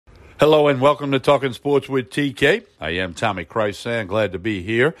Hello and welcome to Talking Sports with TK. I am Tommy Krysan. Glad to be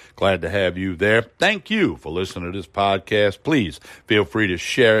here. Glad to have you there. Thank you for listening to this podcast. Please feel free to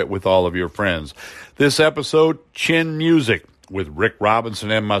share it with all of your friends. This episode, Chin Music with Rick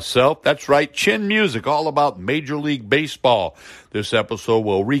Robinson and myself. That's right, Chin Music, all about Major League Baseball. This episode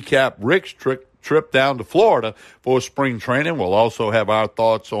will recap Rick's trip down to Florida for spring training. We'll also have our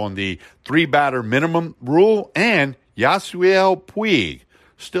thoughts on the 3-batter minimum rule and Yasiel Puig,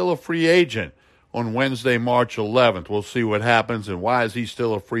 still a free agent on Wednesday, March 11th. We'll see what happens and why is he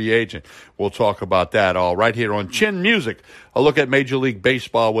still a free agent. We'll talk about that all right here on Chin Music. A look at Major League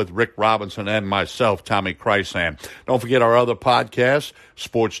Baseball with Rick Robinson and myself, Tommy Krysan. Don't forget our other podcasts,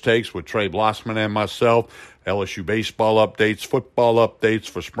 Sports Takes with Trey Blossman and myself, LSU baseball updates, football updates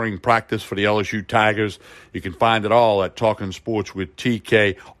for spring practice for the LSU Tigers. You can find it all at Talking Sports with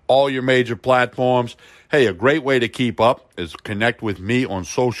TK, all your major platforms. Hey, a great way to keep up is connect with me on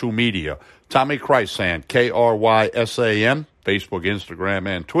social media. Tommy Krysan, Krysan, Facebook, Instagram,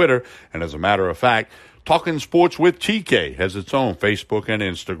 and Twitter. And as a matter of fact, Talking Sports with TK has its own Facebook and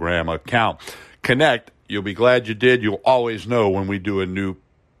Instagram account. Connect. You'll be glad you did. You'll always know when we do a new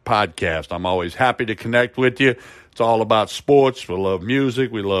podcast. I'm always happy to connect with you. It's all about sports. We love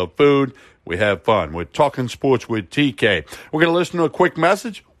music. We love food. We have fun. We're Talking Sports with TK. We're going to listen to a quick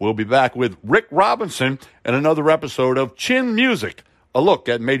message. We'll be back with Rick Robinson and another episode of Chin Music, a look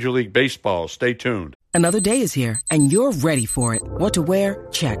at Major League Baseball. Stay tuned. Another day is here, and you're ready for it. What to wear?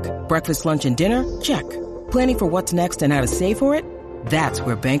 Check. Breakfast, lunch, and dinner? Check. Planning for what's next and how to save for it? That's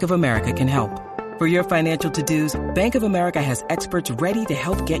where Bank of America can help. For your financial to-dos, Bank of America has experts ready to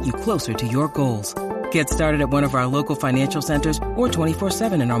help get you closer to your goals. Get started at one of our local financial centers or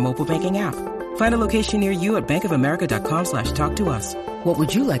 24/7 in our mobile banking app. Find a location near you at bankofamerica.com/talktous. What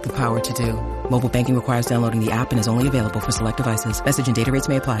would you like the power to do? Mobile banking requires downloading the app and is only available for select devices. Message and data rates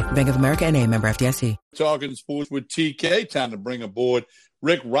may apply. Bank of America N.A., member FDIC. Talking Sports with TK. Time to bring aboard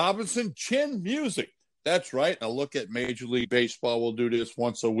Rick Robinson, Chin Music. That's right. A look at Major League Baseball. We'll do this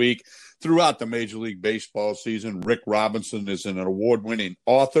once a week throughout the Major League Baseball season. Rick Robinson is an award-winning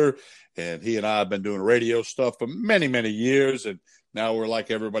author, and he and I have been doing radio stuff for many, many years, and now we're like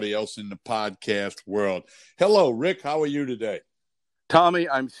everybody else in the podcast world. Hello, Rick. How are you today? Tommy,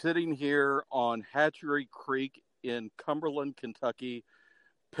 I'm sitting here on Hatchery Creek in Cumberland, Kentucky,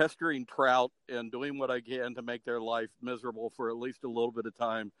 pestering trout and doing what I can to make their life miserable for at least a little bit of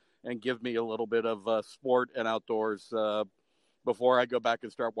time and give me a little bit of sport and outdoors before I go back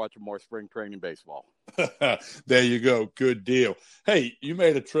and start watching more spring training baseball. There you go. Good deal. Hey, you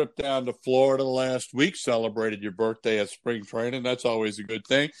made a trip down to Florida last week, celebrated your birthday at spring training. That's always a good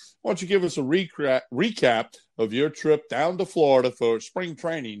thing. Why don't you give us a recap of your trip down to Florida for spring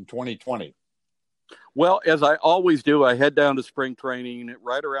training 2020? Well, as I always do, I head down to spring training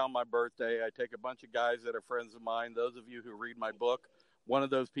right around my birthday. I take a bunch of guys that are friends of mine. Those of you who read my book, one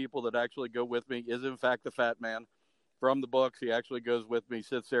of those people that actually go with me is, in fact, the Fat Man from the books. He actually goes with me,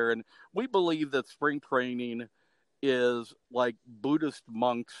 sits there, and we believe that spring training is like Buddhist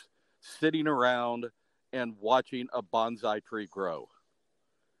monks sitting around and watching a bonsai tree grow.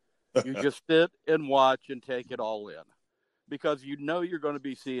 You just sit and watch and take it all in, because you know you're going to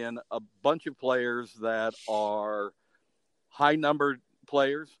be seeing a bunch of players that are high-numbered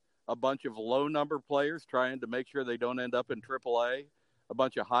players, a bunch of low-number players trying to make sure they don't end up in AAA, a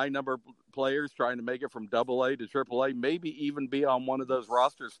bunch of high-number players trying to make it from AA to AAA, maybe even be on one of those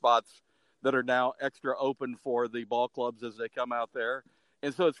roster spots that are now extra open for the ball clubs as they come out there.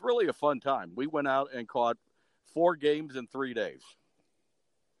 And so it's really a fun time. We went out and caught 4 games in 3 days.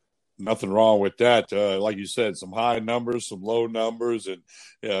 Nothing wrong with that. Like you said, some high numbers, some low numbers. And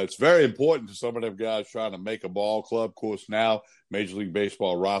it's very important to some of them guys trying to make a ball club. Of course, now Major League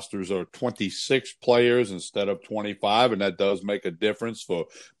Baseball rosters are 26 players instead of 25, and that does make a difference for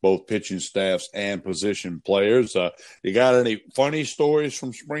both pitching staffs and position players. You got any funny stories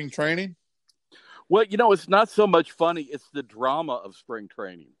from spring training? Well, it's not so much funny. It's the drama of spring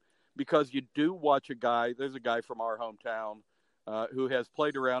training, because you do watch a guy. There's a guy from our hometown who has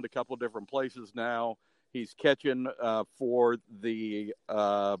played around a couple of different places now. He's catching for the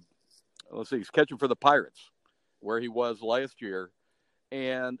he's catching for the Pirates, where he was last year.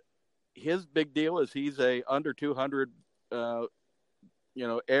 And his big deal is he's a under 200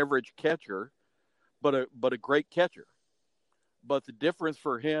 average catcher, but a great catcher. But the difference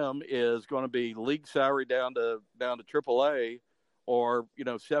for him is going to be league salary down to AAA, or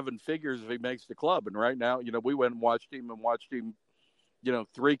 7 figures if he makes the club. And right now, we went and watched him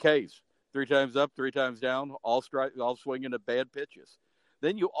 3 Ks, 3 times up, 3 times down, all swinging at bad pitches.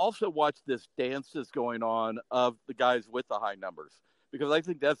 Then you also watch this dance that's going on of the guys with the high numbers, because I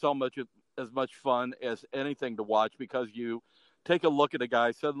think that's as much fun as anything to watch, because you take a look at a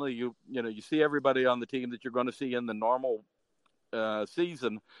guy, suddenly you see everybody on the team that you're going to see in the normal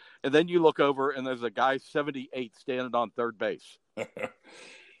season, and then you look over and there's a guy 78 standing on third base.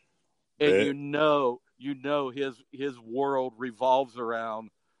 And you know his world revolves around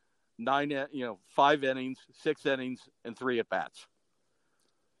 5 innings, 6 innings, and 3 at bats.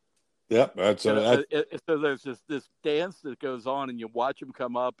 Yep, so there's this dance that goes on, and you watch him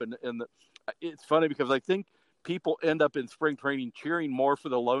come up, and it's funny because I think people end up in spring training cheering more for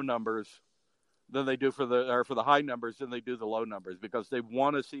the low numbers than they do for the high numbers than they do the low numbers, because they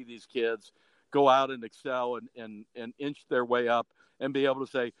want to see these kids go out and excel and inch their way up and be able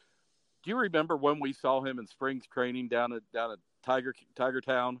to say, do you remember when we saw him in spring training down at Tiger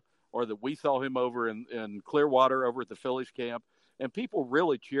Town, or that we saw him over in Clearwater over at the Phillies camp? And people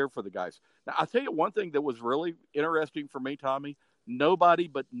really cheer for the guys. Now, I'll tell you one thing that was really interesting for me, Tommy. Nobody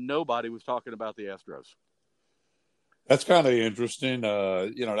was talking about the Astros. That's kind of interesting.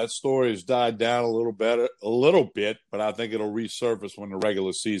 That story has died down a little bit, but I think it'll resurface when the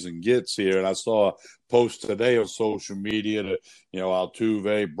regular season gets here. And I saw a post today on social media that,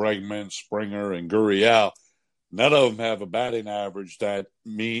 Altuve, Bregman, Springer, and Gurriel, none of them have a batting average that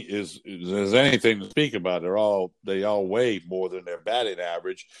is anything to speak about. They all weigh more than their batting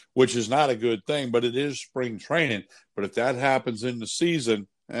average, which is not a good thing, but it is spring training. But if that happens in the season,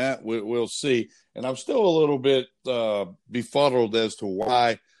 we'll see. And I'm still a little bit befuddled as to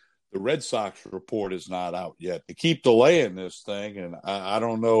why the Red Sox report is not out yet. They keep delaying this thing, and I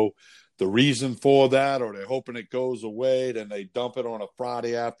don't know the reason for that, or they're hoping it goes away. Then they dump it on a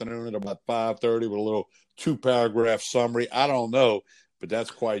Friday afternoon at about 5:30 with a little 2-paragraph summary. I don't know, but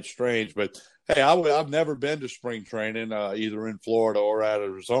that's quite strange. But hey, I've never been to spring training, either in Florida or at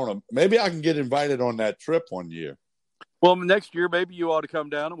Arizona. Maybe I can get invited on that trip one year. Well, next year, maybe you ought to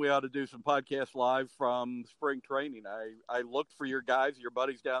come down and we ought to do some podcasts live from spring training. I looked for your guys, your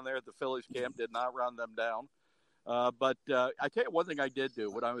buddies down there at the Phillies camp, did not run them down. But I tell you one thing I did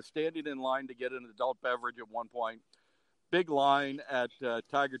do. When I was standing in line to get an adult beverage at one point, big line at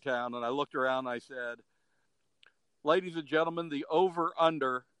Tiger Town, and I looked around and I said, ladies and gentlemen, the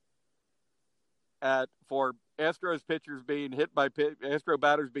over-under for Astro batters being hit by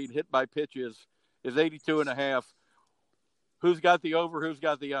pitches is 82.5. Who's got the over? Who's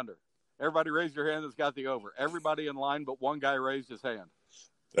got the under? Everybody raised their hand that's got the over. Everybody in line but one guy raised his hand.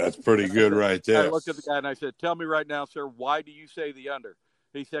 That's pretty good right there. I looked at the guy and I said, tell me right now, sir, why do you say the under?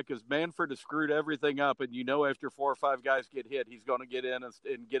 He said, because Manfred has screwed everything up, and after 4 or 5 guys get hit, he's going to get in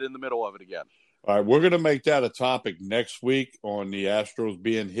and get in the middle of it again. All right, we're going to make that a topic next week on the Astros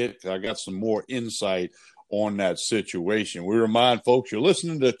being hit. I got some more insight on that situation. We remind folks you're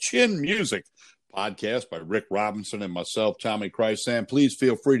listening to Chin Music podcast by Rick Robinson and myself, Tommy Chrysan. Please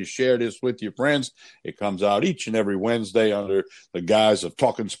feel free to share this with your friends. It comes out each and every Wednesday under the guise of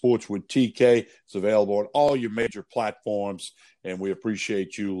Talking Sports with TK. It's available on all your major platforms, and we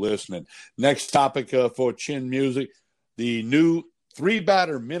appreciate you listening. Next topic for Chin Music, the new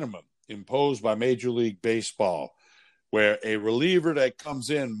 3-batter minimum imposed by Major League Baseball, where a reliever that comes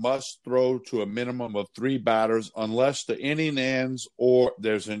in must throw to a minimum of 3 batters unless the inning ends or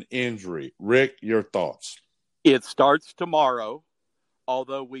there's an injury. Rick, your thoughts? It starts tomorrow,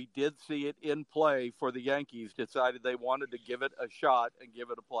 although we did see it in play for the Yankees, decided they wanted to give it a shot and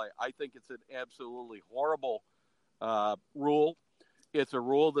give it a play. I think it's an absolutely horrible rule. It's a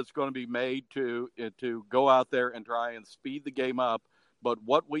rule that's going to be made to go out there and try and speed the game up. But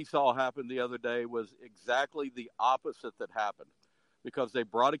what we saw happen the other day was exactly the opposite that happened, because they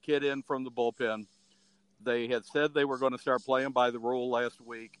brought a kid in from the bullpen. They had said they were going to start playing by the rule last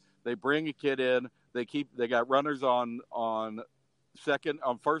week. They bring a kid in. They got runners on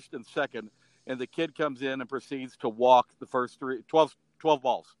first and second, and the kid comes in and proceeds to walk the first 12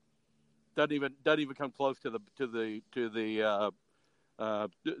 balls. Doesn't even come close to the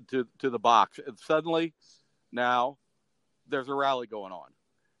box. And suddenly now there's a rally going on,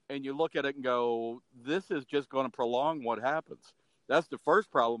 and you look at it and go, this is just going to prolong what happens. That's the first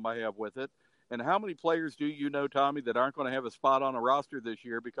problem I have with it. And how many players do you know, Tommy, that aren't going to have a spot on a roster this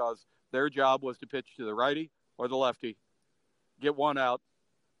year because their job was to pitch to the righty or the lefty, get one out,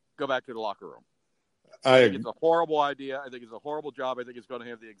 go back to the locker room? I think it's a horrible idea. I think it's a horrible job. I think it's going to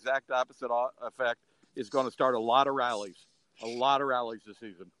have the exact opposite effect. It's going to start a lot of rallies this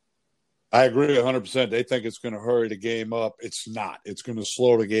season. I agree 100%. They think it's going to hurry the game up. It's not. It's going to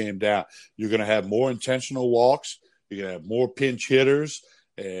slow the game down. You're going to have more intentional walks. You're going to have more pinch hitters.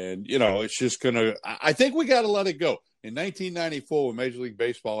 And, it's just going to – I think we got to let it go. In 1994, when Major League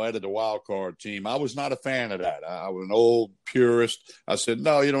Baseball added the wild card team, I was not a fan of that. I was an old purist. I said,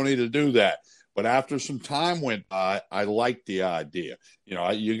 no, you don't need to do that. But after some time went by, I liked the idea.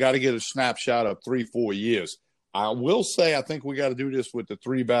 You got to get a snapshot of 3-4 years. I will say I think we got to do this with the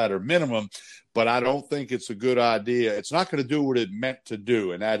 3-batter minimum, but I don't think it's a good idea. It's not going to do what it meant to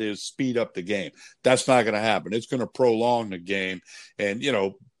do, and that is speed up the game. That's not going to happen. It's going to prolong the game. And,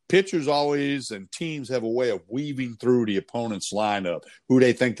 pitchers always and teams have a way of weaving through the opponent's lineup, who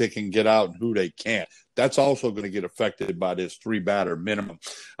they think they can get out and who they can't. That's also going to get affected by this 3-batter minimum.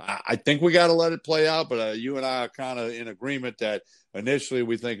 I think we got to let it play out, but you and I are kind of in agreement that initially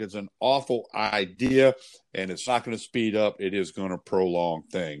we think it's an awful idea and it's not going to speed up. It is going to prolong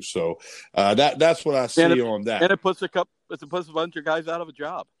things. So that's what I see on that. And it puts a bunch of guys out of a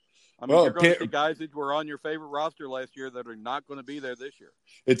job. I mean, you're going to see guys that were on your favorite roster last year that are not going to be there this year.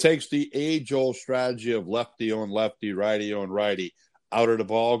 It takes the age-old strategy of lefty on lefty, righty on righty out of the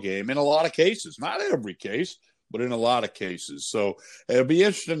ball game in a lot of cases. Not every case, but in a lot of cases. So it'll be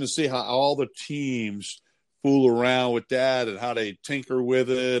interesting to see how all the teams fool around with that and how they tinker with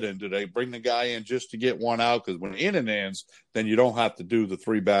it. And do they bring the guy in just to get one out? Because when the inning ends, then you don't have to do the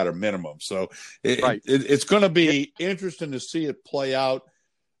 3-batter minimum. So it's going to be interesting to see it play out.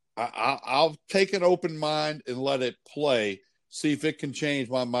 I'll take an open mind and let it play, see if it can change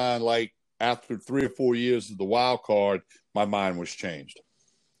my mind. Like after 3 or 4 years of the wild card, my mind was changed.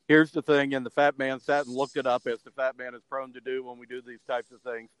 Here's the thing, and the fat man sat and looked it up, as the fat man is prone to do when we do these types of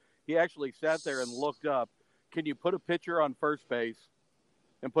things. He actually sat there and looked up, can you put a pitcher on first base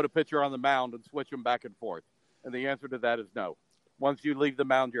and put a pitcher on the mound and switch them back and forth? And the answer to that is no. Once you leave the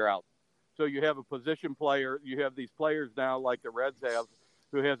mound, you're out. So you have a position player. You have these players now like the Reds have,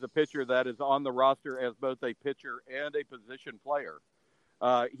 who has a pitcher that is on the roster as both a pitcher and a position player.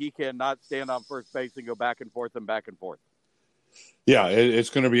 He cannot stand on first base and go back and forth and back and forth. Yeah, it's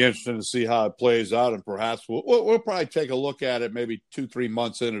going to be interesting to see how it plays out, and perhaps we'll probably take a look at it maybe 2-3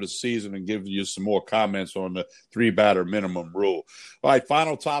 months into the season and give you some more comments on the 3-batter minimum rule. All right,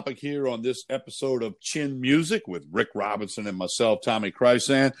 final topic here on this episode of Chin Music with Rick Robinson and myself, Tommy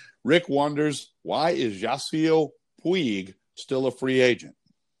Krysan. Rick wonders, why is Yasiel Puig still a free agent?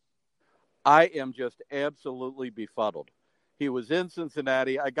 I am just absolutely befuddled. He was in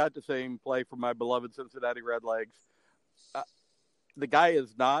Cincinnati. I got to see him play for my beloved Cincinnati Redlegs. The guy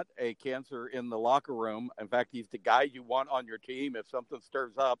is not a cancer in the locker room. In fact, he's the guy you want on your team. If something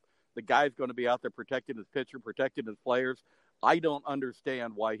stirs up, the guy's going to be out there protecting his pitcher, protecting his players. I don't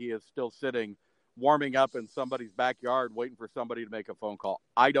understand why he is still sitting, warming up in somebody's backyard, waiting for somebody to make a phone call.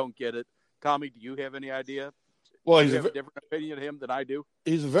 I don't get it. Tommy, do you have any idea? Well, you have a different opinion of him than I do?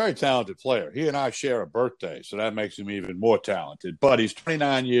 He's a very talented player. He and I share a birthday, so that makes him even more talented. But he's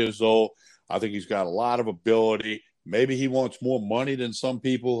 29 years old. I think he's got a lot of ability. Maybe he wants more money than some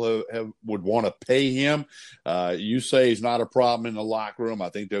people would want to pay him. You say he's not a problem in the locker room. I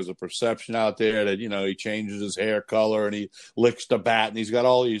think there's a perception out there that, he changes his hair color and he licks the bat and he's got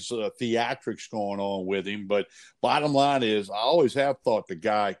all these theatrics going on with him. But bottom line is, I always have thought the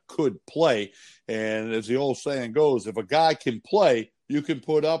guy could play. And as the old saying goes, if a guy can play, you can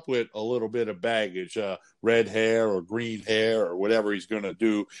put up with a little bit of baggage, red hair or green hair or whatever he's going to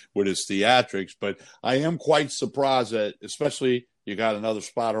do with his theatrics. But I am quite surprised that, especially you got another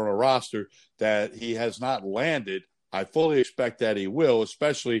spot on a roster, that he has not landed. I fully expect that he will,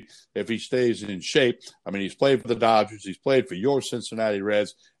 especially if he stays in shape. I mean, he's played for the Dodgers, he's played for your Cincinnati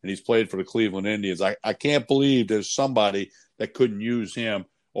Reds, and he's played for the Cleveland Indians. I can't believe there's somebody that couldn't use him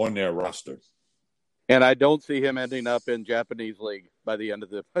on their roster. And I don't see him ending up in Japanese league by the end of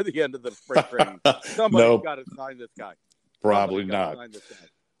the spring training. Somebody's got to sign this guy. Probably not.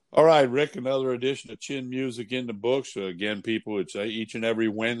 All right, Rick, another edition of Chin Music in the books. Again, people, it's each and every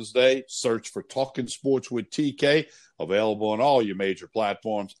Wednesday. Search for Talking Sports with TK. Available on all your major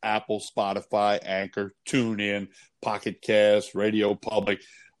platforms: Apple, Spotify, Anchor, TuneIn, Pocket Cast, Radio Public,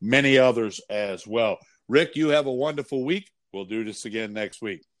 many others as well. Rick, you have a wonderful week. We'll do this again next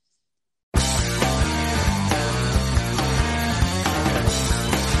week.